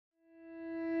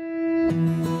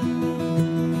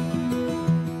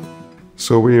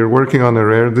So we are working on a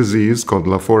rare disease called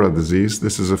Lafora disease.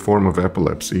 This is a form of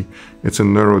epilepsy. It's a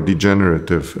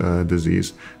neurodegenerative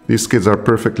disease. These kids are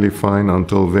perfectly fine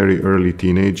until very early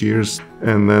teenage years,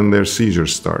 and then their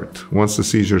seizures start. Once the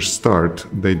seizures start,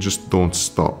 they just don't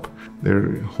stop.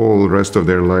 Their whole rest of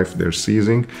their life they're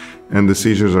seizing, and the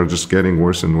seizures are just getting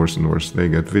worse and worse and worse. They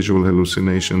get visual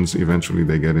hallucinations, eventually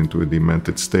they get into a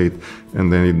demented state,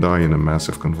 and then they die in a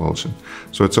massive convulsion.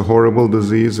 So it's a horrible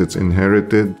disease, it's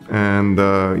inherited, and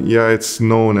it's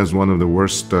known as one of the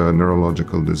worst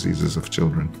neurological diseases of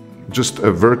children. Just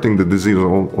averting the disease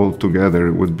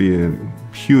altogether would be a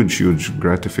huge, huge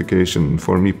gratification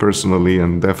for me personally,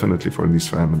 and definitely for these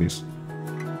families.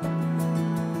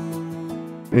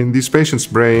 In these patients'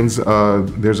 brains,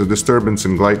 there's a disturbance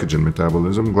in glycogen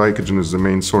metabolism. Glycogen is the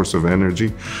main source of energy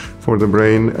for the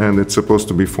brain, and it's supposed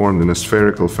to be formed in a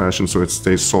spherical fashion so it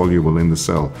stays soluble in the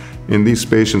cell. In these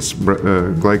patients,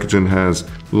 glycogen has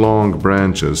long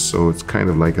branches, so it's kind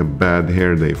of like a bad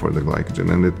hair day for the glycogen,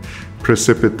 and it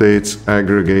precipitates,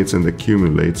 aggregates, and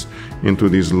accumulates into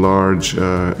these large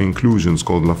inclusions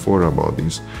called Lafora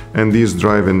bodies. And these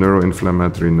drive a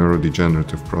neuroinflammatory,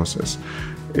 neurodegenerative process.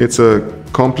 It's a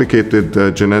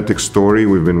complicated genetic story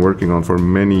we've been working on for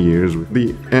many years.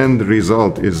 The end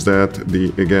result is that,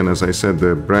 again, as I said,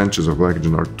 the branches of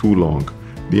glycogen are too long.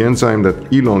 The enzyme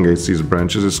that elongates these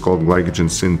branches is called glycogen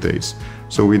synthase.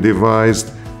 So we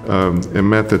devised a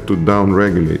method to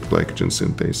downregulate glycogen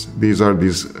synthase. These are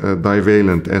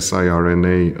divalent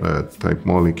siRNA type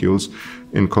molecules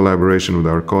in collaboration with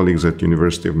our colleagues at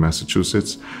University of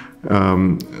Massachusetts.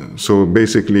 So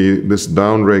basically, this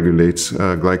downregulates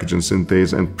glycogen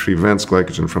synthase and prevents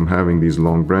glycogen from having these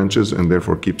long branches, and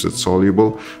therefore keeps it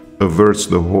soluble, averts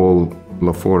the whole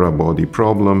Lafora body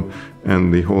problem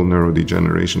and the whole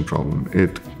neurodegeneration problem.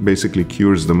 It basically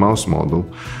cures the mouse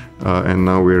model, and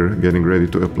now we're getting ready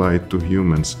to apply it to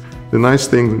humans. The nice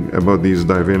thing about these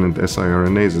divalent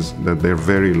siRNAs is that they're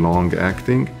very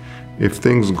long-acting. If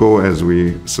things go as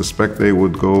we suspect they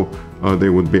would go, they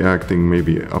would be acting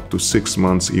maybe up to 6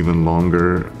 months, even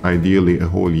longer, ideally a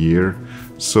whole year.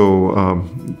 So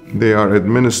they are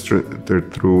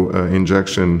administered through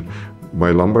injection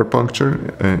by lumbar puncture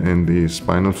in the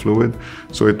spinal fluid.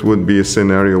 So it would be a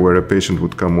scenario where a patient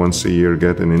would come once a year,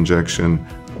 get an injection,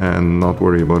 and not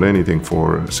worry about anything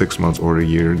for 6 months or a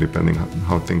year, depending on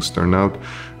how things turn out,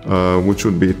 which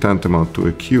would be tantamount to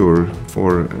a cure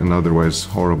for an otherwise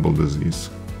horrible disease.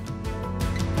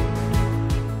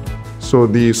 So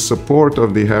the support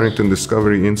of the Harrington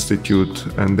Discovery Institute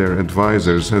and their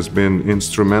advisors has been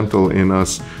instrumental in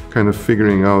us kind of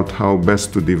figuring out how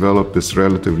best to develop this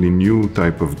relatively new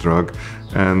type of drug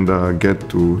and get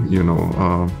to,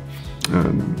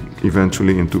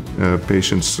 eventually into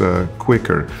patients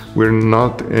quicker. We're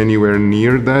not anywhere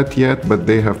near that yet, but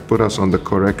they have put us on the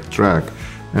correct track,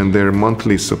 and their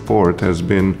monthly support has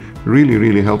been really,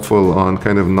 really helpful on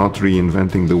kind of not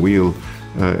reinventing the wheel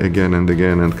again and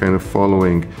again, and kind of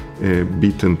following a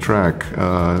beaten track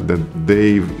that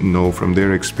they know from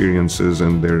their experiences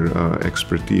and their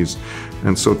expertise.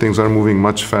 And so things are moving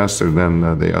much faster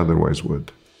than they otherwise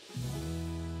would.